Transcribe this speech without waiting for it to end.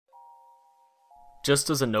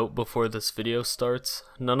Just as a note before this video starts,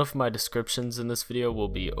 none of my descriptions in this video will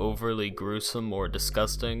be overly gruesome or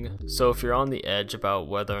disgusting, so if you're on the edge about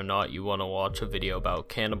whether or not you want to watch a video about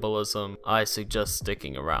cannibalism, I suggest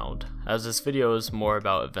sticking around, as this video is more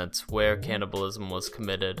about events where cannibalism was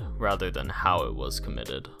committed rather than how it was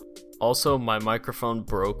committed. Also, my microphone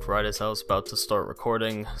broke right as I was about to start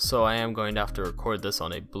recording, so I am going to have to record this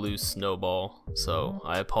on a blue snowball, so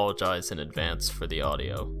I apologize in advance for the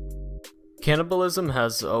audio. Cannibalism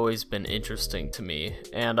has always been interesting to me,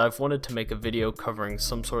 and I've wanted to make a video covering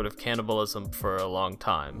some sort of cannibalism for a long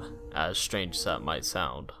time, as strange as that might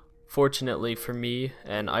sound. Fortunately for me,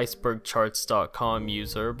 an icebergcharts.com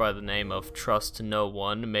user by the name of Trust No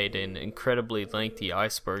One made an incredibly lengthy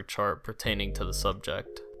iceberg chart pertaining to the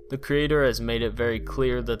subject. The creator has made it very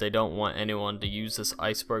clear that they don't want anyone to use this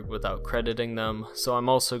iceberg without crediting them, so I'm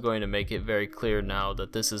also going to make it very clear now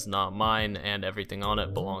that this is not mine and everything on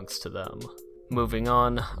it belongs to them. Moving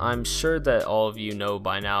on, I'm sure that all of you know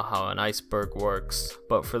by now how an iceberg works,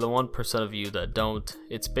 but for the 1% of you that don't,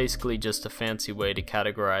 it's basically just a fancy way to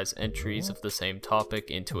categorize entries of the same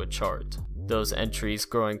topic into a chart. Those entries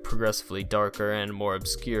growing progressively darker and more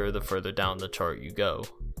obscure the further down the chart you go.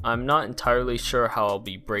 I'm not entirely sure how I'll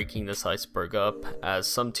be breaking this iceberg up, as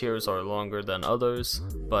some tiers are longer than others,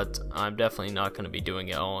 but I'm definitely not going to be doing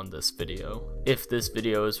it all in this video. If this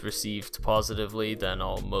video is received positively, then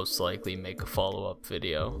I'll most likely make a follow-up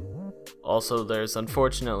video. Also, there's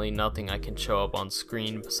unfortunately nothing I can show up on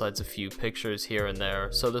screen besides a few pictures here and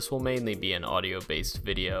there, so this will mainly be an audio-based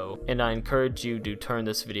video, and I encourage you to turn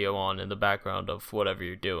this video on in the background of whatever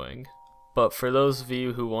you're doing. But for those of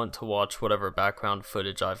you who want to watch whatever background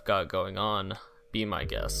footage I've got going on, be my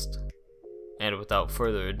guest. And without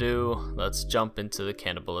further ado, let's jump into the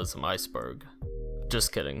Cannibalism Iceberg.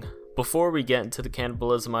 Just kidding. Before we get into the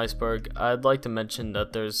Cannibalism Iceberg, I'd like to mention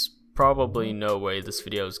that there's probably no way this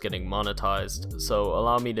video is getting monetized, so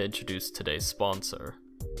allow me to introduce today's sponsor,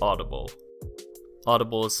 Audible.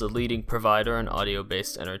 Audible is the leading provider in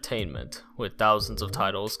audio-based entertainment. With thousands of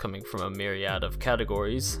titles coming from a myriad of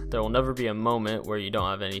categories, there will never be a moment where you don't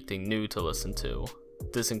have anything new to listen to.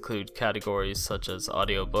 This includes categories such as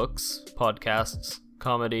audiobooks, podcasts,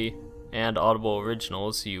 comedy, and Audible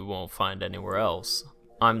originals you won't find anywhere else.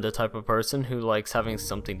 I'm the type of person who likes having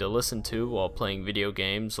something to listen to while playing video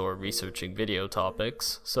games or researching video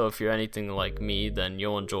topics, so if you're anything like me, then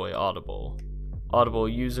you'll enjoy Audible. Audible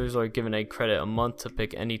users are given a credit a month to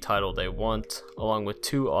pick any title they want, along with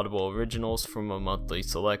 2 Audible originals from a monthly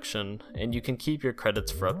selection, and you can keep your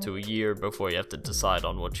credits for up to a year before you have to decide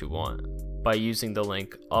on what you want. By using the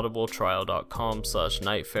link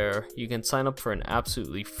audibletrial.com/nightfair, you can sign up for an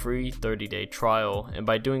absolutely free 30-day trial, and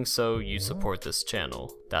by doing so, you support this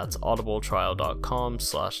channel. That's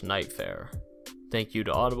audibletrial.com/nightfair. Thank you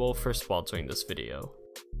to Audible for sponsoring this video.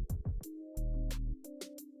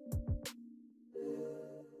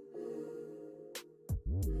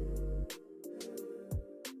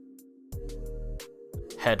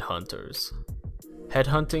 Headhunters.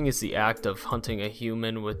 Headhunting is the act of hunting a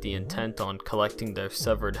human with the intent on collecting their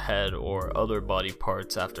severed head or other body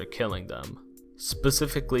parts after killing them,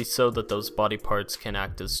 specifically so that those body parts can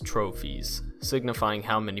act as trophies, signifying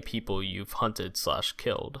how many people you've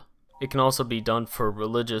hunted/killed. It can also be done for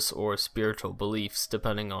religious or spiritual beliefs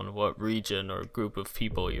depending on what region or group of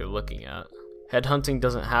people you're looking at. Headhunting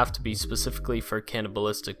doesn't have to be specifically for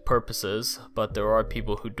cannibalistic purposes, but there are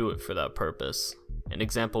people who do it for that purpose. An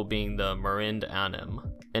example being the Marind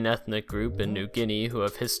Anim, an ethnic group in New Guinea who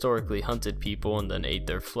have historically hunted people and then ate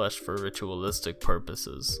their flesh for ritualistic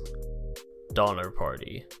purposes. Donner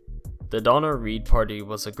Party. The Donner Reed Party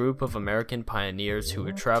was a group of American pioneers who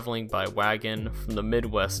were traveling by wagon from the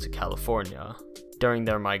Midwest to California. During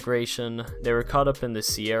their migration, they were caught up in the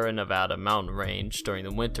Sierra Nevada mountain range during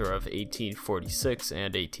the winter of 1846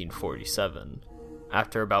 and 1847.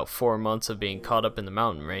 After about 4 months of being caught up in the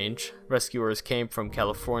mountain range, rescuers came from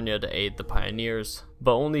California to aid the pioneers,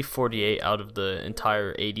 but only 48 out of the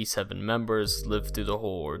entire 87 members lived through the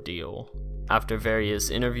whole ordeal. After various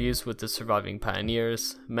interviews with the surviving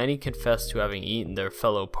pioneers, many confessed to having eaten their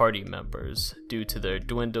fellow party members due to their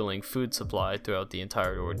dwindling food supply throughout the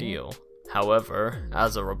entire ordeal. However,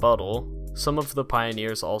 as a rebuttal, some of the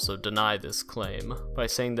pioneers also deny this claim by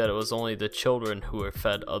saying that it was only the children who were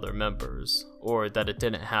fed other members, or that it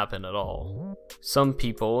didn't happen at all. Some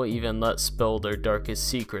people even let spill their darkest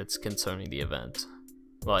secrets concerning the event,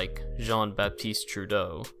 like Jean-Baptiste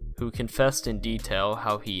Trudeau, who confessed in detail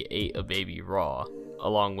how he ate a baby raw,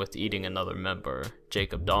 along with eating another member,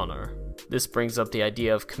 Jacob Donner. This brings up the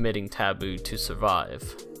idea of committing taboo to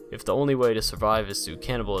survive. If the only way to survive is through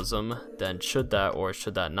cannibalism, then should that or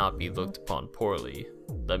should that not be looked upon poorly?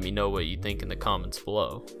 Let me know what you think in the comments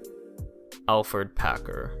below. Alfred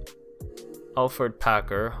Packer. Alfred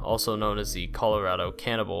Packer, also known as the Colorado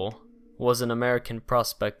Cannibal, was an American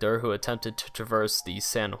prospector who attempted to traverse the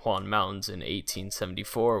San Juan Mountains in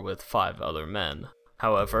 1874 with 5 other men.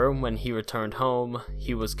 However, when he returned home,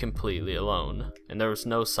 he was completely alone, and there was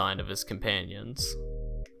no sign of his companions.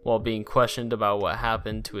 While being questioned about what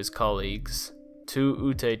happened to his colleagues, 2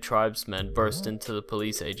 Ute tribesmen burst into the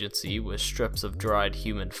police agency with strips of dried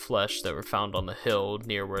human flesh that were found on the hill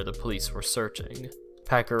near where the police were searching.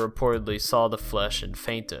 Packer reportedly saw the flesh and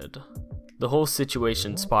fainted. The whole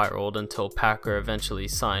situation spiraled until Packer eventually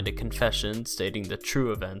signed a confession stating the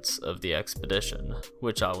true events of the expedition,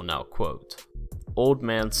 which I will now quote. Old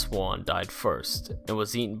Man Swan died first, and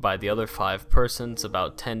was eaten by the other 5 persons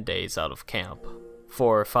about 10 days out of camp.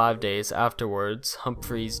 4 or 5 days afterwards,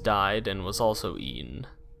 Humphreys died and was also eaten.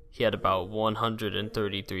 He had about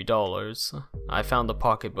 $133. I found the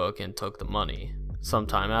pocketbook and took the money.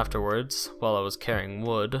 Sometime afterwards, while I was carrying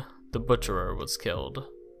wood, the butcherer was killed,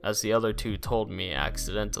 as the other 2 told me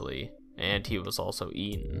accidentally, and he was also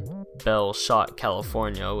eaten. Bell shot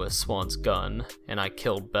California with Swan's gun, and I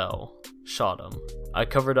killed Bell, shot him. I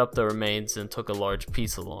covered up the remains and took a large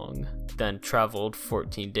piece along, then traveled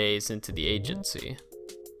 14 days into the agency.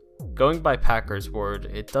 Going by Packer's word,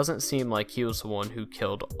 it doesn't seem like he was the one who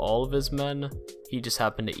killed all of his men, he just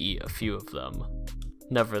happened to eat a few of them.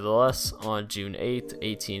 Nevertheless, on June 8,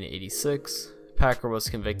 1886, Packer was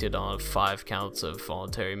convicted on 5 counts of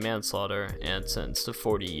voluntary manslaughter and sentenced to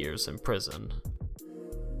 40 years in prison.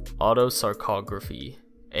 Autosarcography,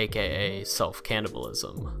 aka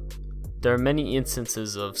self-cannibalism. There are many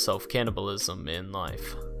instances of self-cannibalism in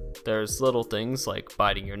life. There's little things like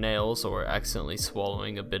biting your nails or accidentally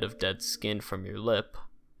swallowing a bit of dead skin from your lip,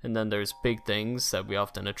 and then there's big things that we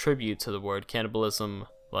often attribute to the word cannibalism,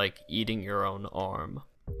 like eating your own arm.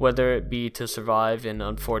 Whether it be to survive in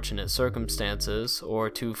unfortunate circumstances or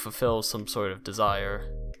to fulfill some sort of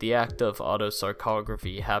desire, the act of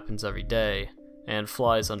autosarcography happens every day and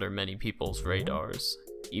flies under many people's radars,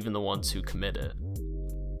 even the ones who commit it.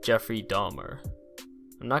 Jeffrey Dahmer.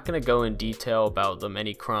 I'm not going to go in detail about the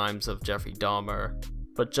many crimes of Jeffrey Dahmer,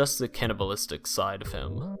 but just the cannibalistic side of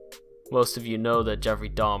him. Most of you know that Jeffrey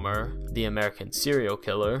Dahmer, the American serial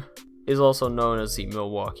killer, is also known as the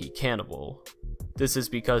Milwaukee Cannibal. This is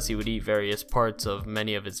because he would eat various parts of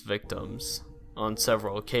many of his victims. On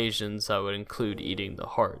several occasions, that would include eating the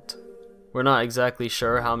heart. We're not exactly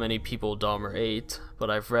sure how many people Dahmer ate, but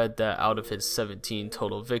I've read that out of his 17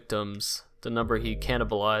 total victims, the number he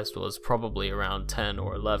cannibalized was probably around 10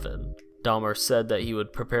 or 11. Dahmer said that he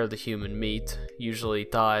would prepare the human meat, usually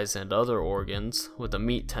thighs and other organs, with a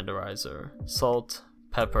meat tenderizer, salt,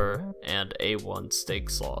 pepper, and A1 steak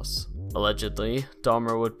sauce. Allegedly,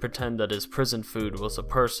 Dahmer would pretend that his prison food was a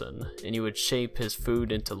person, and he would shape his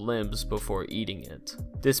food into limbs before eating it.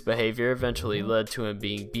 This behavior eventually led to him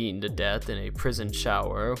being beaten to death in a prison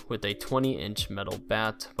shower with a 20-inch metal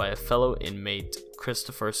bat by a fellow inmate,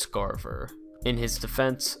 Christopher Scarver. In his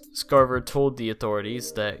defense, Scarver told the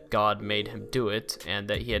authorities that God made him do it and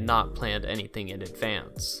that he had not planned anything in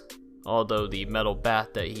advance, although the metal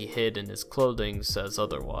bat that he hid in his clothing says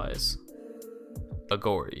otherwise.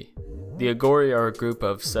 Agori. The Agori are a group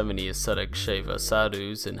of 70 ascetic Shaiva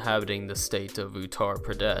sadhus inhabiting the state of Uttar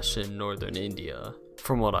Pradesh in northern India.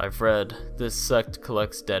 From what I've read, this sect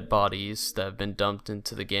collects dead bodies that have been dumped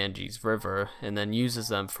into the Ganges River and then uses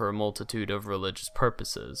them for a multitude of religious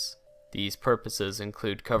purposes. These purposes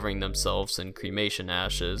include covering themselves in cremation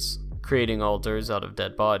ashes, creating altars out of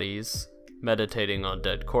dead bodies, meditating on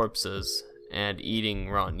dead corpses, and eating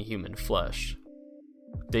rotten human flesh.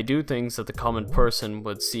 They do things that the common person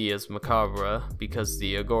would see as macabre because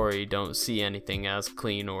the Agori don't see anything as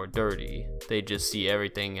clean or dirty. They just see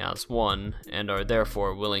everything as one and are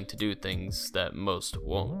therefore willing to do things that most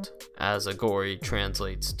won't, as Agori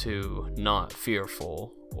translates to not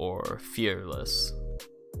fearful or fearless.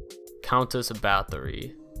 Countess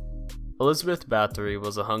Bathory. Elizabeth Bathory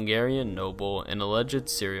was a Hungarian noble and alleged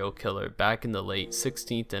serial killer back in the late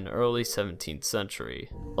 16th and early 17th century.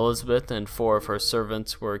 Elizabeth and 4 of her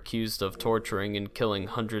servants were accused of torturing and killing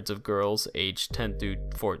hundreds of girls aged 10 through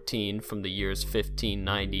 14 from the years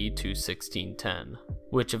 1590 to 1610,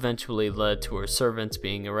 which eventually led to her servants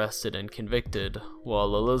being arrested and convicted,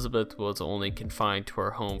 while Elizabeth was only confined to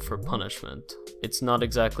her home for punishment. It's not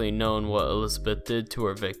exactly known what Elizabeth did to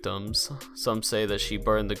her victims. Some say that she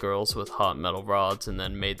burned the girls with hot metal rods and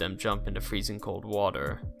then made them jump into freezing cold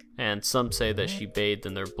water, and some say that she bathed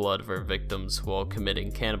in their blood of her victims while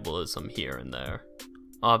committing cannibalism here and there.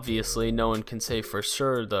 Obviously, no one can say for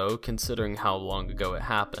sure though, considering how long ago it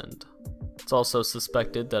happened. It's also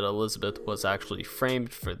suspected that Elizabeth was actually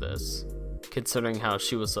framed for this, considering how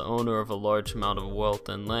she was the owner of a large amount of wealth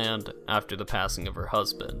and land after the passing of her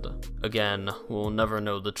husband. Again, we'll never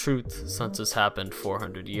know the truth since this happened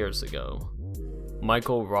 400 years ago.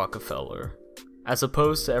 Michael Rockefeller. As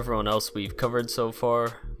opposed to everyone else we've covered so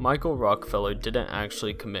far, Michael Rockefeller didn't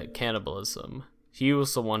actually commit cannibalism. He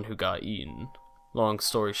was the one who got eaten. Long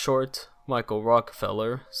story short, Michael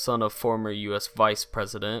Rockefeller, son of former US Vice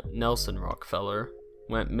President Nelson Rockefeller,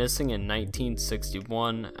 went missing in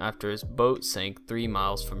 1961 after his boat sank 3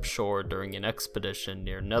 miles from shore during an expedition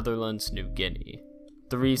near Netherlands, New Guinea.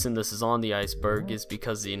 The reason this is on the iceberg is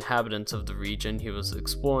because the inhabitants of the region he was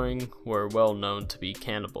exploring were well known to be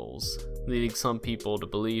cannibals, leading some people to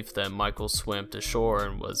believe that Michael swam to shore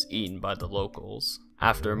and was eaten by the locals.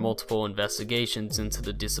 After multiple investigations into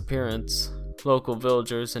the disappearance, local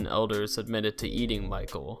villagers and elders admitted to eating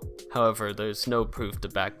Michael. However, there's no proof to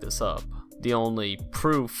back this up. The only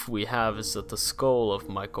proof we have is that the skull of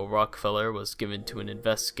Michael Rockefeller was given to an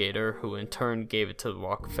investigator who in turn gave it to the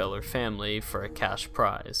Rockefeller family for a cash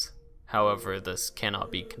prize. However, this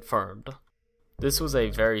cannot be confirmed. This was a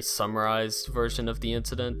very summarized version of the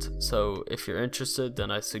incident, so if you're interested then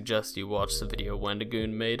I suggest you watch the video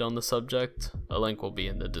Wendigoon made on the subject. A link will be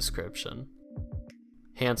in the description.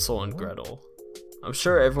 Hansel and Gretel. I'm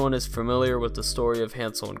sure everyone is familiar with the story of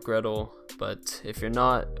Hansel and Gretel, but if you're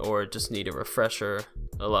not, or just need a refresher,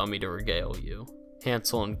 allow me to regale you.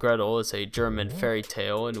 Hansel and Gretel is a German fairy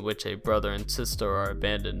tale in which a brother and sister are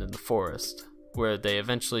abandoned in the forest, where they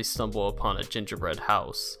eventually stumble upon a gingerbread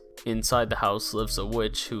house. Inside the house lives a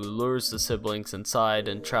witch who lures the siblings inside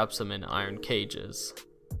and traps them in iron cages.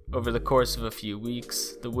 Over the course of a few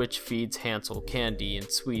weeks, the witch feeds Hansel candy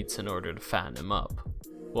and sweets in order to fatten him up,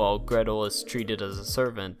 while Gretel is treated as a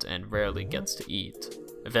servant and rarely gets to eat.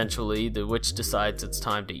 Eventually, the witch decides it's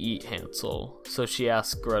time to eat Hansel, so she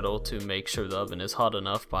asks Gretel to make sure the oven is hot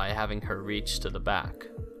enough by having her reach to the back.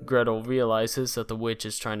 Gretel realizes that the witch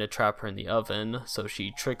is trying to trap her in the oven, so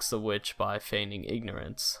she tricks the witch by feigning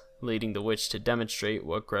ignorance, leading the witch to demonstrate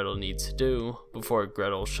what Gretel needs to do before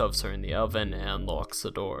Gretel shoves her in the oven and locks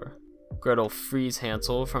the door. Gretel frees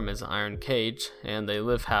Hansel from his iron cage, and they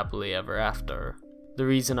live happily ever after. The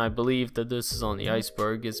reason I believe that this is on the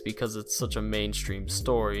iceberg is because it's such a mainstream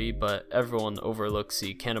story, but everyone overlooks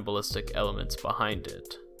the cannibalistic elements behind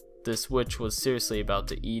it. This witch was seriously about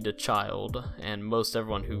to eat a child, and most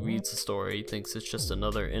everyone who reads the story thinks it's just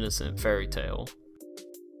another innocent fairy tale.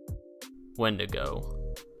 Wendigo.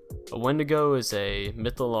 A Wendigo is a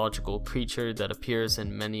mythological creature that appears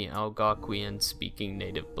in many Algonquian-speaking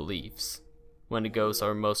native beliefs. Wendigos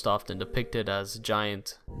are most often depicted as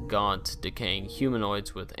giant, gaunt, decaying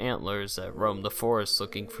humanoids with antlers that roam the forest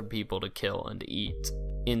looking for people to kill and eat.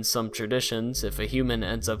 In some traditions, if a human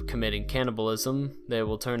ends up committing cannibalism, they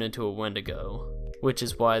will turn into a Wendigo, which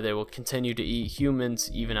is why they will continue to eat humans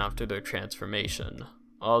even after their transformation,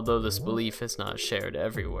 although this belief is not shared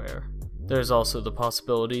everywhere. There's also the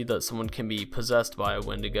possibility that someone can be possessed by a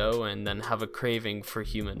Wendigo and then have a craving for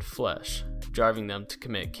human flesh, driving them to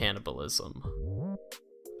commit cannibalism.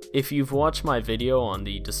 If you've watched my video on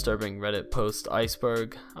the disturbing Reddit post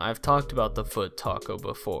Iceberg, I've talked about the foot taco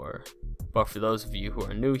before, but for those of you who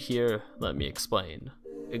are new here, let me explain.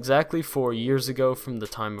 Exactly 4 years ago from the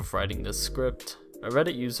time of writing this script, a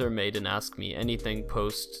Reddit user made an Ask Me Anything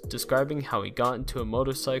post describing how he got into a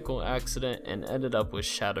motorcycle accident and ended up with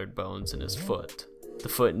shattered bones in his foot. The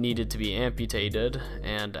foot needed to be amputated,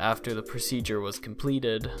 and after the procedure was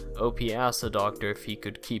completed, OP asked the doctor if he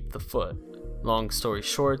could keep the foot. Long story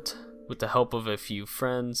short, with the help of a few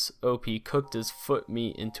friends, OP cooked his foot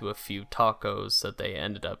meat into a few tacos that they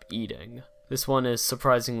ended up eating. This one is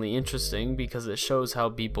surprisingly interesting because it shows how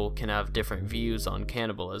people can have different views on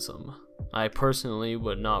cannibalism. I personally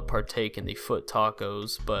would not partake in the foot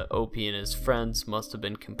tacos, but OP and his friends must have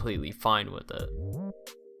been completely fine with it.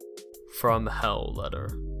 From Hell letter.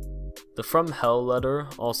 The From Hell letter,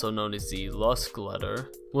 also known as the Lusk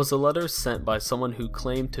letter, was a letter sent by someone who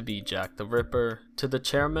claimed to be Jack the Ripper to the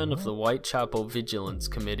chairman of the Whitechapel Vigilance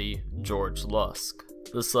Committee, George Lusk.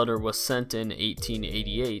 This letter was sent in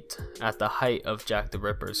 1888, at the height of Jack the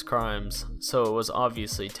Ripper's crimes, so it was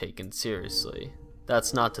obviously taken seriously.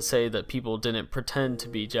 That's not to say that people didn't pretend to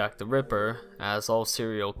be Jack the Ripper, as all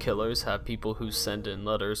serial killers have people who send in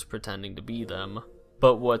letters pretending to be them.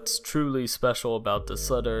 But what's truly special about this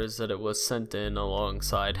letter is that it was sent in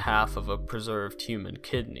alongside half of a preserved human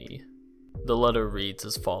kidney. The letter reads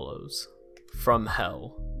as follows. From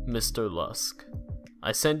Hell, Mr. Lusk.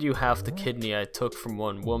 I send you half the kidney I took from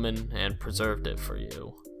one woman and preserved it for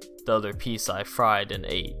you. The other piece I fried and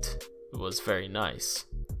ate. It was very nice.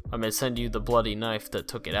 I may send you the bloody knife that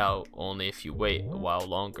took it out, only if you wait a while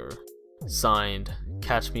longer. Signed,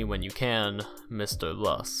 Catch Me When You Can, Mr.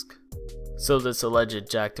 Lusk. So this alleged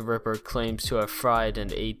Jack the Ripper claims to have fried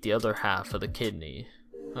and ate the other half of the kidney.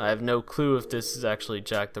 I have no clue if this is actually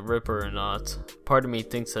Jack the Ripper or not. Part of me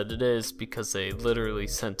thinks that it is because they literally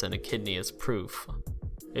sent in a kidney as proof.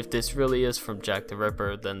 If this really is from Jack the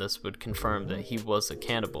Ripper, then this would confirm that he was a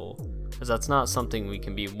cannibal, as that's not something we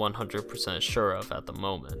can be 100% sure of at the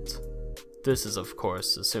moment. This is of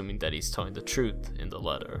course assuming that he's telling the truth in the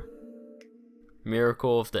letter.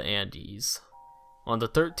 Miracle of the Andes. On the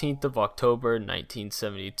 13th of October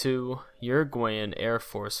 1972, Uruguayan Air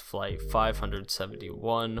Force Flight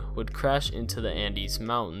 571 would crash into the Andes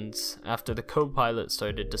Mountains after the co-pilot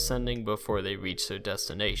started descending before they reached their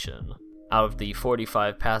destination. Out of the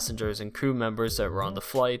 45 passengers and crew members that were on the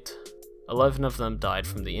flight, 11 of them died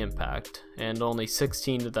from the impact, and only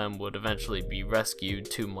 16 of them would eventually be rescued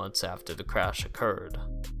 2 months after the crash occurred.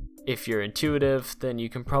 If you're intuitive, then you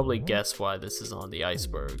can probably guess why this is on the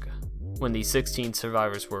iceberg. When the 16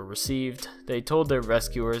 survivors were received, they told their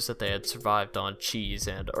rescuers that they had survived on cheese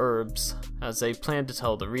and herbs, as they planned to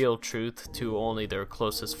tell the real truth to only their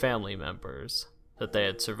closest family members, that they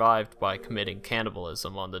had survived by committing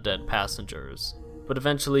cannibalism on the dead passengers. But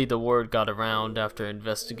eventually the word got around after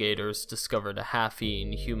investigators discovered a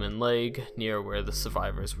half-eaten human leg near where the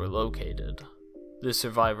survivors were located. The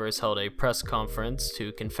survivors held a press conference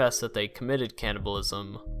to confess that they committed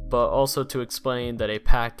cannibalism, but also to explain that a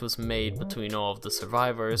pact was made between all of the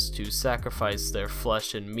survivors to sacrifice their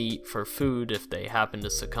flesh and meat for food if they happened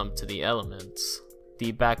to succumb to the elements.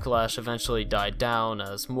 The backlash eventually died down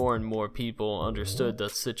as more and more people understood the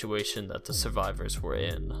situation that the survivors were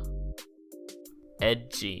in.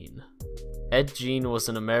 Ed Gein. Ed Gein was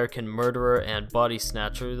an American murderer and body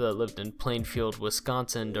snatcher that lived in Plainfield,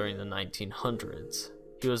 Wisconsin during the 1900s.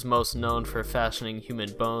 He was most known for fashioning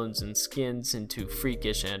human bones and skins into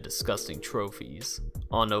freakish and disgusting trophies.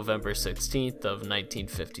 On November 16th of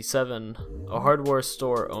 1957, a hardware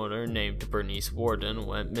store owner named Bernice Worden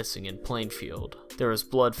went missing in Plainfield. There was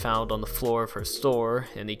blood found on the floor of her store,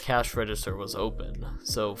 and the cash register was open,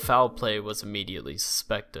 so foul play was immediately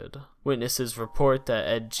suspected. Witnesses report that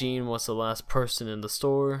Ed Gein was the last person in the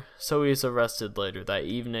store, so he was arrested later that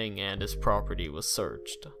evening and his property was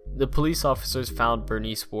searched. The police officers found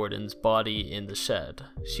Bernice Worden's body in the shed.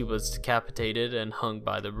 She was decapitated and hung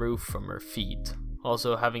by the roof from her feet,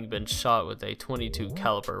 also having been shot with a .22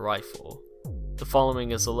 caliber rifle. The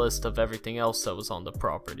following is a list of everything else that was on the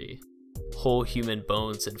property. Whole human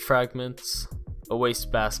bones and fragments, a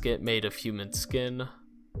wastebasket made of human skin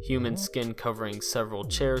covering several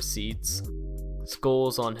chair seats,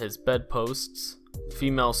 skulls on his bedposts,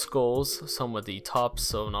 female skulls, some with the tops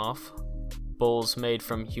sewn off, bowls made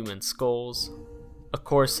from human skulls, a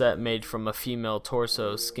corset made from a female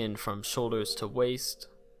torso skinned from shoulders to waist,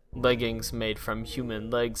 leggings made from human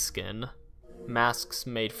leg skin, masks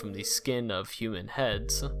made from the skin of human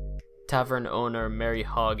heads, tavern owner Mary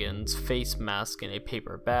Hoggin's face mask in a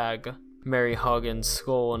paper bag, Mary Hoggin's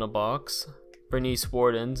skull in a box, Bernice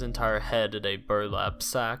Worden's entire head in a burlap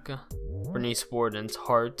sack, Bernice Worden's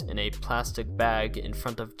heart in a plastic bag in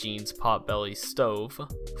front of Gein's potbelly stove,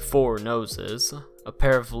 4 noses, a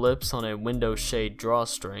pair of lips on a window shade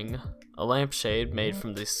drawstring, a lampshade made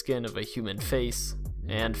from the skin of a human face,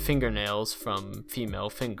 and fingernails from female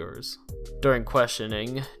fingers. During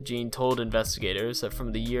questioning, Gein told investigators that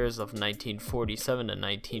from the years of 1947 to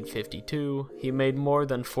 1952, he made more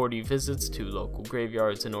than 40 visits to local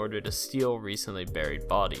graveyards in order to steal recently buried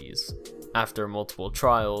bodies. After multiple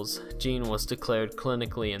trials, Gein was declared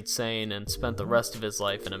clinically insane and spent the rest of his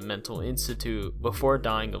life in a mental institute before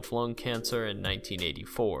dying of lung cancer in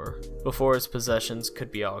 1984. Before his possessions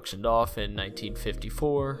could be auctioned off in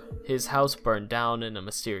 1954, his house burned down in a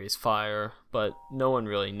mysterious fire, but no one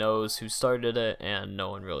really knows who started it and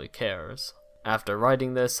no one really cares. After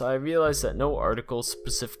writing this, I realized that no article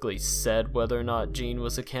specifically said whether or not Gein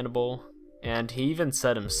was a cannibal, and he even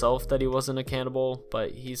said himself that he wasn't a cannibal, but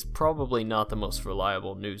he's probably not the most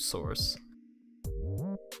reliable news source.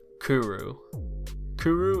 Kuru.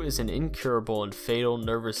 Kuru is an incurable and fatal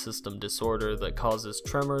nervous system disorder that causes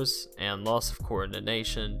tremors and loss of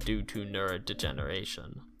coordination due to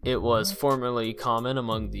neurodegeneration. It was formerly common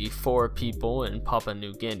among the 4 people in Papua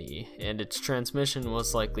New Guinea, and its transmission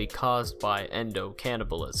was likely caused by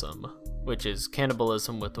endo-cannibalism, which is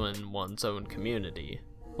cannibalism within one's own community.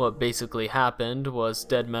 What basically happened was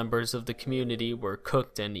dead members of the community were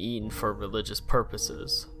cooked and eaten for religious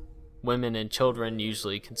purposes. Women and children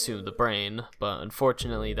usually consume the brain, but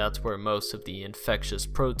unfortunately that's where most of the infectious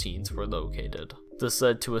proteins were located. This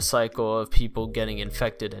led to a cycle of people getting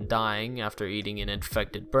infected and dying after eating an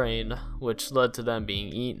infected brain, which led to them being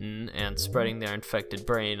eaten and spreading their infected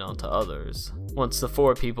brain onto others. Once the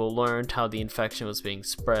 4 people learned how the infection was being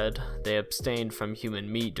spread, they abstained from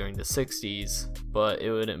human meat during the 60s, but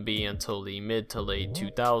it wouldn't be until the mid to late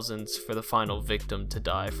 2000s for the final victim to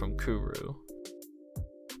die from Kuru.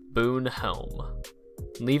 Boone Helm.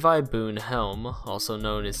 Levi Boone Helm, also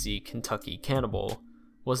known as the Kentucky Cannibal,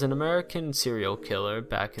 was an American serial killer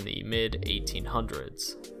back in the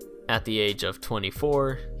mid-1800s. At the age of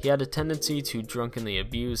 24, he had a tendency to drunkenly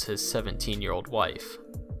abuse his 17-year-old wife.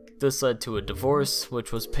 This led to a divorce,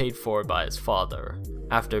 which was paid for by his father.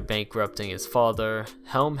 After bankrupting his father,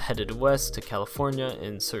 Helm headed west to California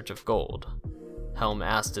in search of gold. Helm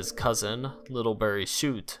asked his cousin, Littlebury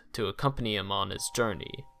Shute, to accompany him on his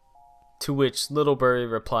journey, to which Littlebury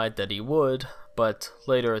replied that he would, but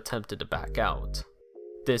later attempted to back out.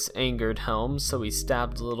 This angered Helm, so he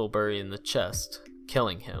stabbed Littlebury in the chest,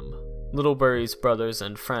 killing him. Littlebury's brothers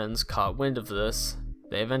and friends caught wind of this.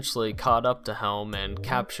 They eventually caught up to Helm and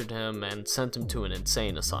captured him and sent him to an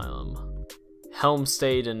insane asylum. Helm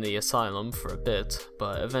stayed in the asylum for a bit,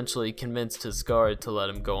 but eventually convinced his guard to let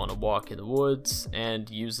him go on a walk in the woods and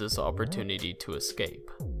use this opportunity to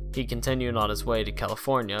escape. He continued on his way to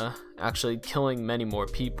California, actually killing many more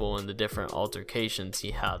people in the different altercations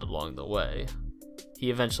he had along the way. He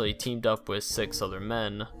eventually teamed up with 6 other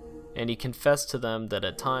men, and he confessed to them that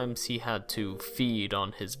at times he had to feed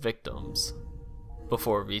on his victims.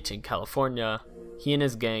 Before reaching California, he and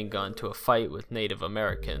his gang got into a fight with Native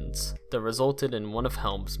Americans that resulted in one of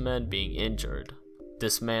Helm's men being injured.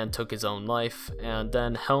 This man took his own life, and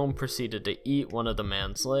then Helm proceeded to eat one of the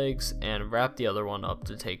man's legs and wrap the other one up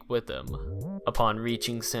to take with him. Upon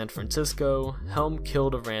reaching San Francisco, Helm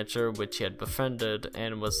killed a rancher which he had befriended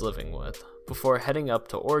and was living with, before heading up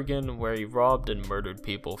to Oregon where he robbed and murdered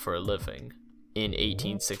people for a living. In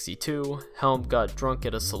 1862, Helm got drunk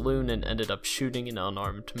at a saloon and ended up shooting an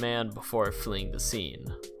unarmed man before fleeing the scene.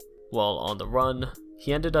 While on the run,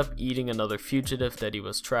 he ended up eating another fugitive that he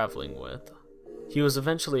was traveling with. He was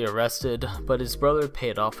eventually arrested, but his brother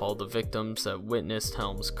paid off all the victims that witnessed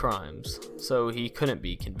Helm's crimes, so he couldn't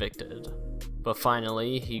be convicted. But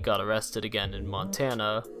finally, he got arrested again in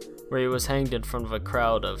Montana, where he was hanged in front of a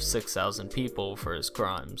crowd of 6,000 people for his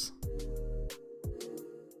crimes.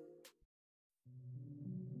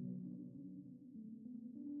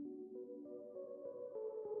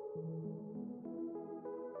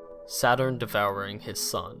 Saturn devouring his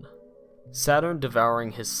son. Saturn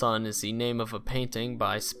devouring his son is the name of a painting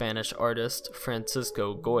by Spanish artist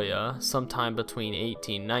Francisco Goya sometime between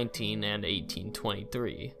 1819 and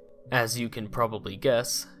 1823. As you can probably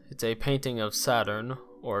guess, it's a painting of Saturn,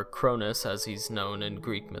 or Cronus as he's known in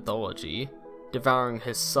Greek mythology, devouring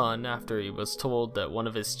his son after he was told that one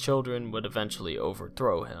of his children would eventually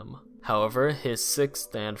overthrow him. However, his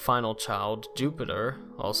 6th and final child, Jupiter,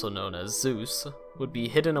 also known as Zeus, would be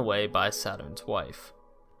hidden away by Saturn's wife,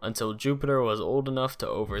 until Jupiter was old enough to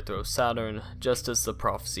overthrow Saturn, just as the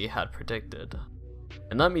prophecy had predicted.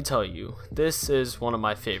 And let me tell you, this is one of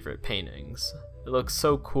my favorite paintings. It looks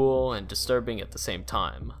so cool and disturbing at the same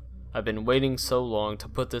time. I've been waiting so long to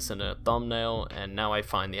put this in a thumbnail, and now I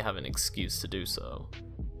finally have an excuse to do so.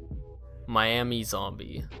 Miami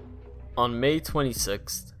Zombie. On May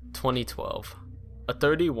 26, 2012, a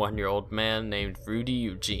 31-year-old man named Rudy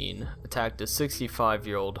Eugene attacked a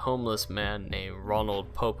 65-year-old homeless man named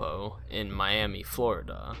Ronald Popo in Miami,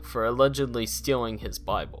 Florida, for allegedly stealing his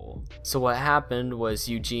Bible. So what happened was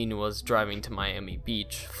Eugene was driving to Miami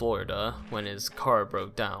Beach, Florida, when his car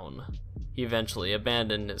broke down. He eventually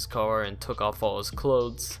abandoned his car and took off all his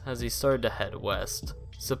clothes as he started to head west,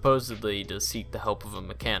 supposedly to seek the help of a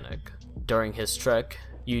mechanic. During his trek,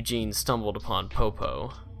 Eugene stumbled upon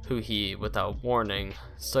Popo, who he, without warning,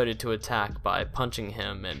 started to attack by punching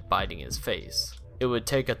him and biting his face. It would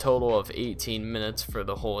take a total of 18 minutes for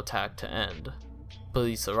the whole attack to end.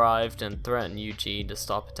 Police arrived and threatened Eugene to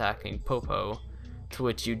stop attacking Popo, to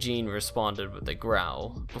which Eugene responded with a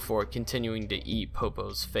growl, before continuing to eat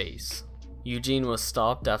Popo's face. Eugene was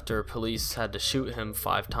stopped after police had to shoot him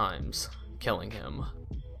 5 times, killing him.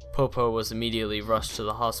 Popo was immediately rushed to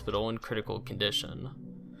the hospital in critical condition.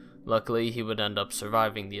 Luckily, he would end up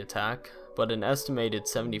surviving the attack, but an estimated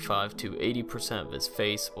 75 to 80% of his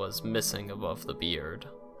face was missing above the beard,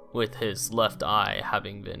 with his left eye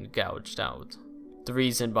having been gouged out. The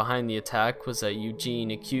reason behind the attack was that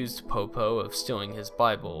Eugene accused Popo of stealing his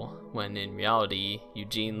Bible, when in reality,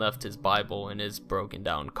 Eugene left his Bible in his broken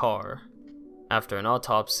down car. After an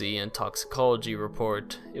autopsy and toxicology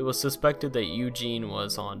report, it was suspected that Eugene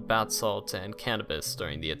was on bath salts and cannabis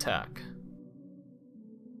during the attack.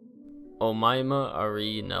 Omaima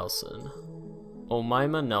Ari Nelson.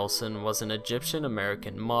 Omaima Nelson was an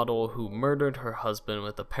Egyptian-American model who murdered her husband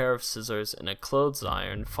with a pair of scissors and a clothes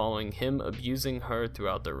iron following him abusing her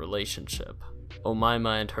throughout their relationship.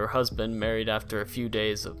 Omaima and her husband married after a few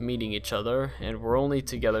days of meeting each other and were only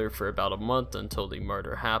together for about a month until the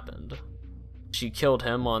murder happened. She killed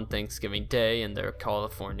him on Thanksgiving Day in their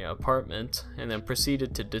California apartment and then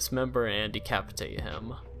proceeded to dismember and decapitate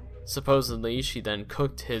him. Supposedly, she then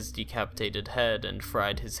cooked his decapitated head and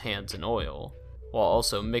fried his hands in oil, while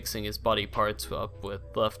also mixing his body parts up with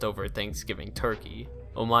leftover Thanksgiving turkey.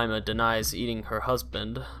 Omaima denies eating her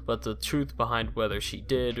husband, but the truth behind whether she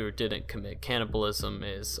did or didn't commit cannibalism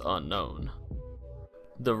is unknown.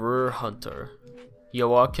 The Ruhr Hunter.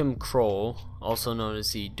 Joachim Kroll, also known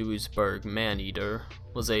as the Duisburg Man-Eater,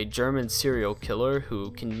 was a German serial killer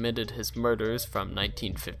who committed his murders from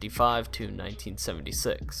 1955 to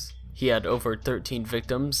 1976. He had over 13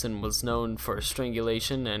 victims and was known for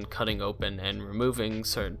strangulation and cutting open and removing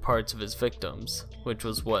certain parts of his victims, which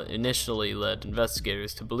was what initially led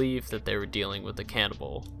investigators to believe that they were dealing with a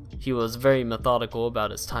cannibal. He was very methodical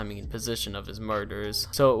about his timing and position of his murders,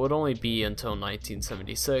 so it would only be until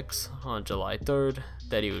 1976, on July 3rd,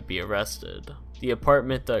 that he would be arrested. The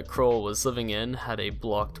apartment that Kroll was living in had a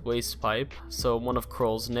blocked waste pipe, so one of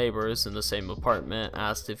Kroll's neighbors in the same apartment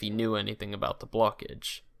asked if he knew anything about the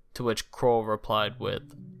blockage, to which Kroll replied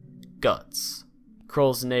with, "Guts."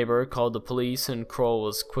 Kroll's neighbor called the police and Kroll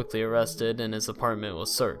was quickly arrested and his apartment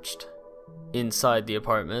was searched. Inside the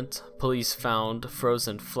apartment, police found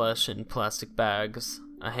frozen flesh in plastic bags,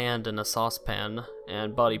 a hand in a saucepan,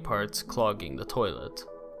 and body parts clogging the toilet.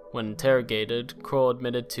 When interrogated, Kroll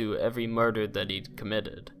admitted to every murder that he'd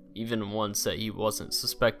committed, even ones that he wasn't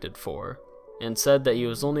suspected for, and said that he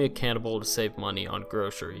was only a cannibal to save money on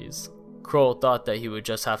groceries. Kroll thought that he would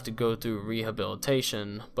just have to go through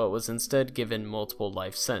rehabilitation, but was instead given multiple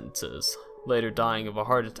life sentences, later dying of a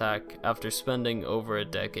heart attack after spending over a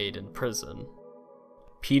decade in prison.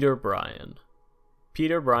 Peter Bryan.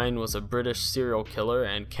 Peter Bryan was a British serial killer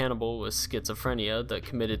and cannibal with schizophrenia that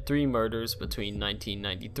committed 3 murders between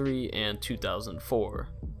 1993 and 2004.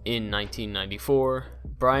 In 1994,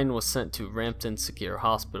 Bryan was sent to Rampton Secure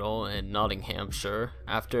Hospital in Nottinghamshire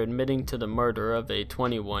after admitting to the murder of a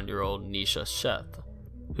 21-year-old Nisha Sheth,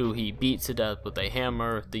 who he beat to death with a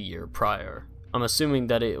hammer the year prior. I'm assuming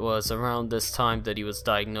that it was around this time that he was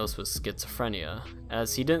diagnosed with schizophrenia,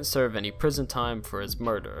 as he didn't serve any prison time for his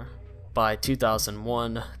murder. By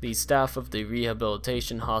 2001, the staff of the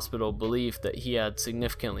rehabilitation hospital believed that he had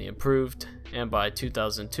significantly improved, and by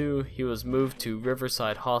 2002, he was moved to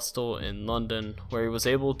Riverside Hostel in London, where he was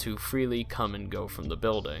able to freely come and go from the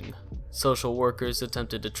building. Social workers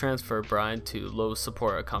attempted to transfer Bryan to low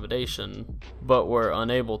support accommodation, but were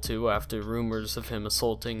unable to after rumors of him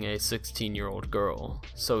assaulting a 16-year-old girl,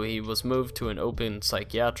 so he was moved to an open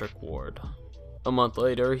psychiatric ward. A month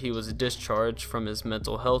later, he was discharged from his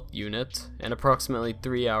mental health unit, and approximately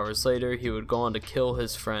 3 hours later, he would go on to kill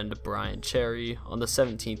his friend Brian Cherry on the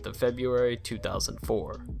 17th of February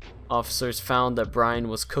 2004. Officers found that Bryan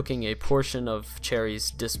was cooking a portion of Cherry's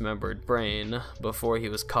dismembered brain before he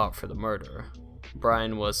was caught for the murder.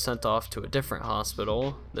 Bryan was sent off to a different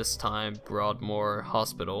hospital, this time Broadmoor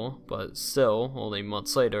Hospital, but still, only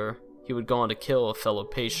months later, he would go on to kill a fellow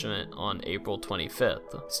patient on April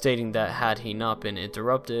 25th, stating that had he not been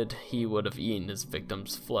interrupted, he would have eaten his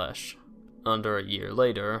victim's flesh. Under a year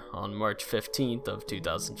later, on March 15th of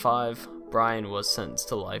 2005, Bryan was sentenced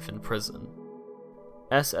to life in prison.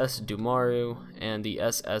 SS Dumaru and the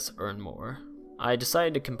SS Ernmore. I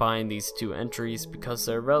decided to combine these two entries because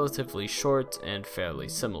they're relatively short and fairly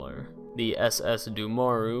similar. The SS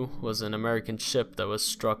Dumaru was an American ship that was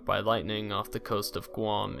struck by lightning off the coast of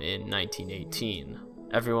Guam in 1918.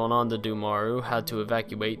 Everyone on the Dumaru had to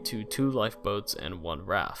evacuate to 2 lifeboats and 1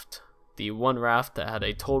 raft. The 1 raft that had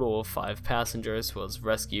a total of 5 passengers was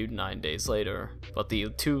rescued 9 days later, but the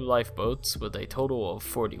 2 lifeboats with a total of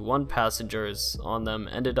 41 passengers on them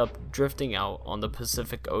ended up drifting out on the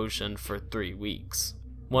Pacific Ocean for 3 weeks.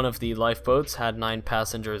 One of the lifeboats had 9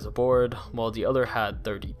 passengers aboard, while the other had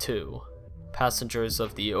 32. Passengers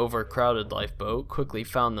of the overcrowded lifeboat quickly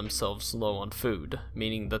found themselves low on food,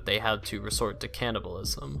 meaning that they had to resort to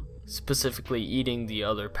cannibalism, specifically eating the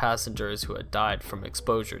other passengers who had died from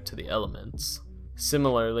exposure to the elements.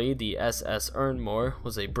 Similarly, the SS Ernmore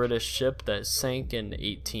was a British ship that sank in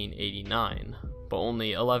 1889, but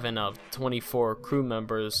only 11 out of 24 crew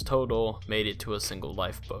members total made it to a single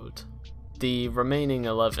lifeboat. The remaining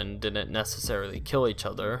 11 didn't necessarily kill each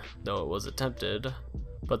other, though it was attempted,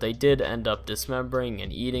 but they did end up dismembering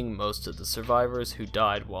and eating most of the survivors who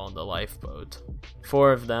died while in the lifeboat.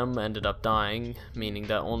 4 of them ended up dying, meaning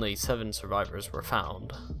that only 7 survivors were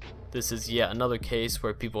found. This is yet another case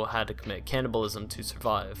where people had to commit cannibalism to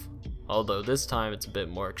survive, although this time it's a bit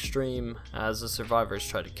more extreme, as the survivors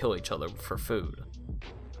try to kill each other for food.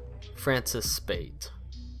 Francis Spate.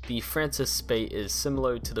 The Francis Spate is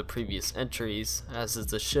similar to the previous entries, as is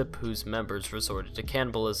the ship whose members resorted to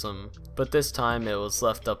cannibalism, but this time it was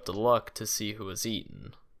left up to luck to see who was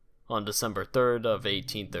eaten. On December 3rd of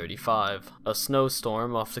 1835, a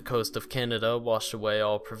snowstorm off the coast of Canada washed away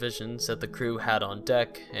all provisions that the crew had on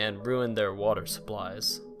deck and ruined their water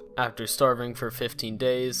supplies. After starving for 15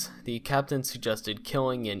 days, the captain suggested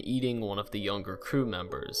killing and eating one of the younger crew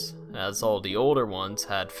members, as all the older ones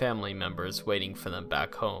had family members waiting for them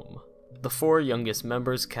back home. The 4 youngest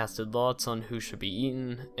members casted lots on who should be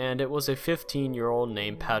eaten, and it was a 15-year-old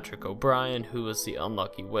named Patrick O'Brien who was the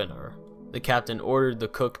unlucky winner. The captain ordered the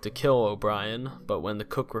cook to kill O'Brien, but when the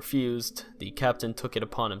cook refused, the captain took it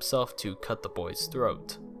upon himself to cut the boy's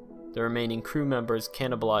throat. The remaining crew members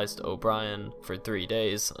cannibalized O'Brien for 3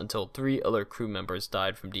 days until 3 other crew members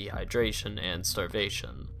died from dehydration and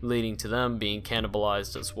starvation, leading to them being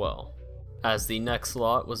cannibalized as well. As the next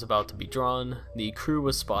lot was about to be drawn, the crew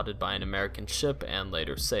was spotted by an American ship and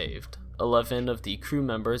later saved. 11 of the crew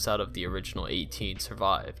members out of the original 18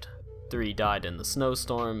 survived. 3 died in the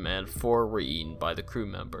snowstorm and 4 were eaten by the crew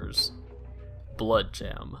members. Blood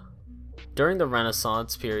jam. During the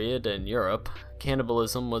Renaissance period in Europe,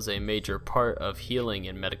 cannibalism was a major part of healing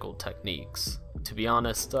and medical techniques. To be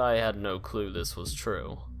honest, I had no clue this was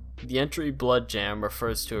true. The entry blood jam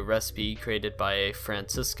refers to a recipe created by a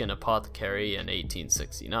Franciscan apothecary in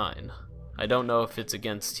 1869. I don't know if it's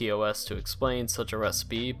against TOS to explain such a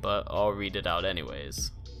recipe, but I'll read it out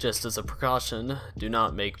anyways. Just as a precaution, do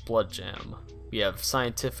not make blood jam. We have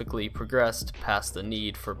scientifically progressed past the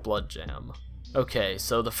need for blood jam. Okay,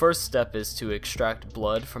 so the first step is to extract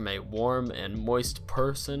blood from a warm and moist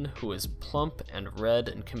person who is plump and red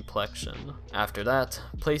in complexion. After that,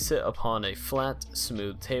 place it upon a flat,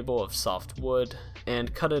 smooth table of soft wood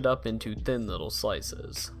and cut it up into thin little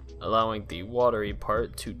slices, allowing the watery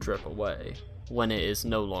part to drip away. When it is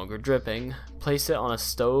no longer dripping, place it on a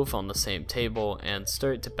stove on the same table and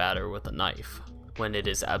stir it to batter with a knife. When it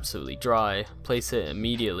is absolutely dry, place it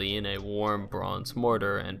immediately in a warm bronze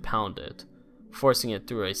mortar and pound it, forcing it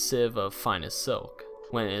through a sieve of finest silk.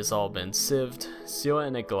 When it has all been sieved, seal it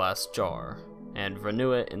in a glass jar, and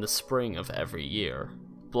renew it in the spring of every year.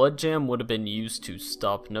 Blood jam would have been used to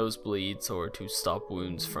stop nosebleeds or to stop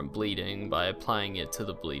wounds from bleeding by applying it to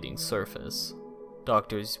the bleeding surface.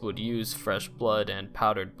 Doctors would use fresh blood and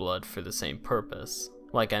powdered blood for the same purpose.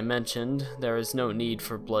 Like I mentioned, there is no need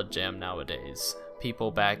for blood jam nowadays.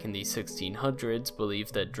 People back in the 1600s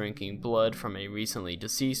believed that drinking blood from a recently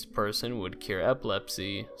deceased person would cure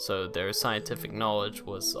epilepsy, so their scientific knowledge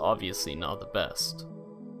was obviously not the best.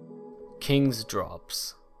 King's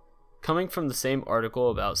drops. Coming from the same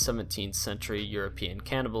article about 17th century European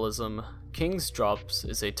cannibalism, King's drops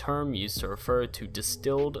is a term used to refer to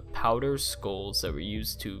distilled powder skulls that were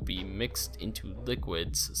used to be mixed into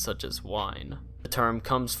liquids such as wine. The term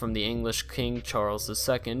comes from the English King Charles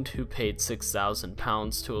II, who paid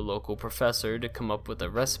 £6,000 to a local professor to come up with a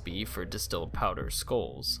recipe for distilled powder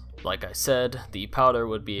skulls. Like I said, the powder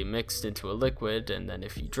would be mixed into a liquid, and then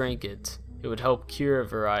if you drank it, it would help cure a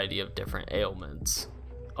variety of different ailments.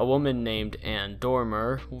 A woman named Anne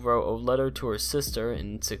Dormer wrote a letter to her sister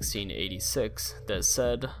in 1686 that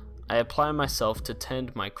said, "I apply myself to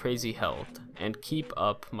tend my crazy health, and keep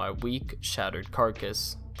up my weak, shattered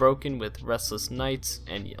carcass, broken with restless nights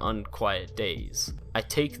and unquiet days. I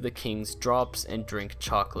take the king's drops and drink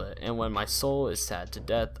chocolate, and when my soul is sad to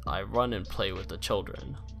death, I run and play with the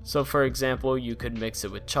children." So for example, you could mix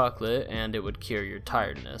it with chocolate and it would cure your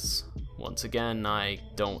tiredness. Once again, I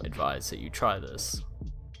don't advise that you try this.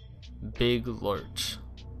 Big Lurch.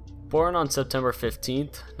 Born on September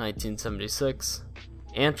 15th, 1976,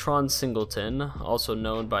 Antron Singleton, also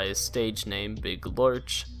known by his stage name Big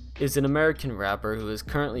Lurch, is an American rapper who is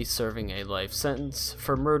currently serving a life sentence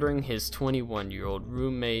for murdering his 21-year-old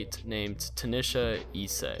roommate named Tanisha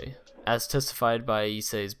Issei. As testified by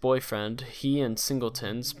Issei's boyfriend, he and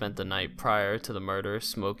Singleton spent the night prior to the murder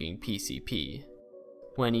smoking PCP.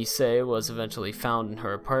 When Issei was eventually found in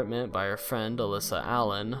her apartment by her friend Alyssa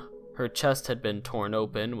Allen, her chest had been torn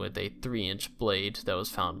open with a 3-inch blade that was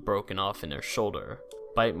found broken off in her shoulder.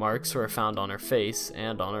 Bite marks were found on her face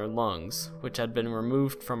and on her lungs, which had been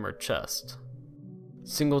removed from her chest.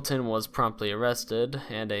 Singleton was promptly arrested,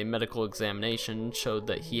 and a medical examination showed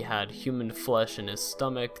that he had human flesh in his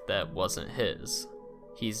stomach that wasn't his.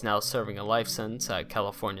 He's now serving a life sentence at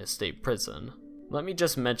California State Prison. Let me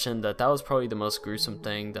just mention that was probably the most gruesome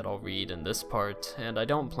thing that I'll read in this part, and I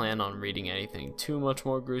don't plan on reading anything too much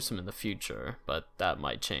more gruesome in the future, but that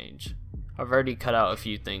might change. I've already cut out a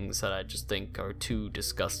few things that I just think are too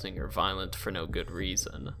disgusting or violent for no good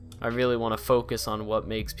reason. I really want to focus on what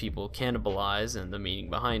makes people cannibalize and the meaning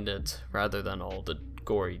behind it, rather than all the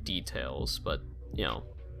gory details, but, you know,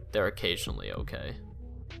 they're occasionally okay.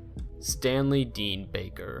 Stanley Dean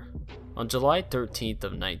Baker. On July 13th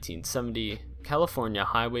of 1970, California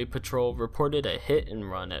Highway Patrol reported a hit and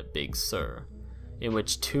run at Big Sur, in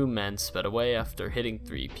which 2 men sped away after hitting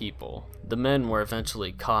 3 people. The men were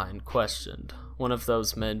eventually caught and questioned, one of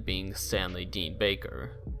those men being Stanley Dean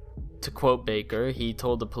Baker. To quote Baker, he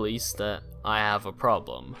told the police that, "I have a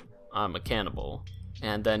problem. I'm a cannibal."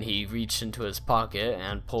 And then he reached into his pocket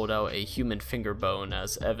and pulled out a human finger bone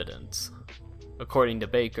as evidence. According to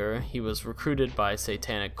Baker, he was recruited by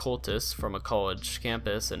satanic cultists from a college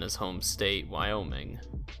campus in his home state, Wyoming.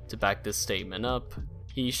 To back this statement up,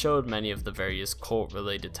 he showed many of the various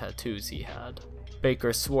cult-related tattoos he had.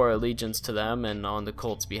 Baker swore allegiance to them, and on the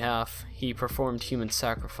cult's behalf, he performed human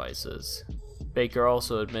sacrifices. Baker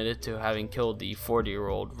also admitted to having killed the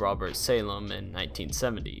 40-year-old Robert Salem in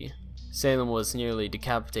 1970. Salem was nearly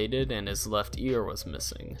decapitated and his left ear was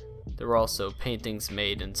missing. There were also paintings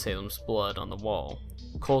made in Salem's blood on the wall,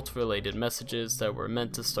 cult-related messages that were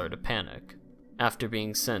meant to start a panic. After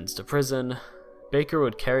being sentenced to prison, Baker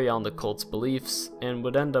would carry on the cult's beliefs and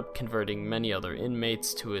would end up converting many other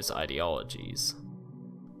inmates to his ideologies.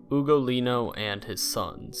 Ugolino and his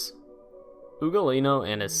Sons. Ugolino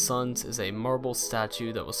and his Sons is a marble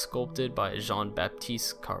statue that was sculpted by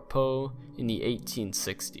Jean-Baptiste Carpeaux in the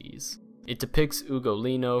 1860s. It depicts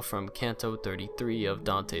Ugolino from Canto 33 of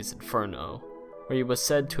Dante's Inferno, where he was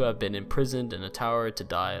said to have been imprisoned in a tower to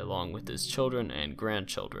die along with his children and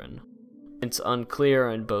grandchildren. It's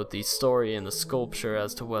unclear in both the story and the sculpture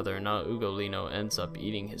as to whether or not Ugolino ends up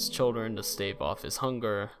eating his children to stave off his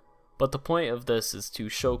hunger, but the point of this is to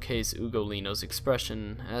showcase Ugolino's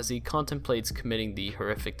expression as he contemplates committing the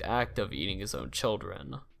horrific act of eating his own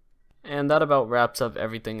children. And that about wraps up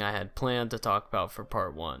everything I had planned to talk about for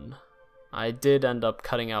part 1. I did end up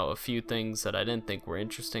cutting out a few things that I didn't think were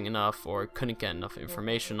interesting enough or couldn't get enough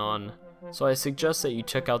information on, so I suggest that you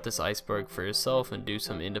check out this iceberg for yourself and do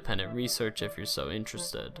some independent research if you're so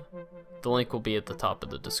interested. The link will be at the top of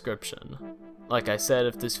the description. Like I said,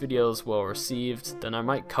 if this video is well received, then I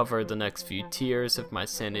might cover the next few tiers if my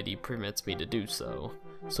sanity permits me to do so.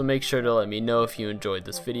 So make sure to let me know if you enjoyed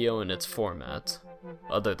this video and its format.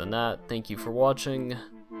 Other than that, thank you for watching,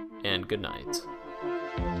 and good night.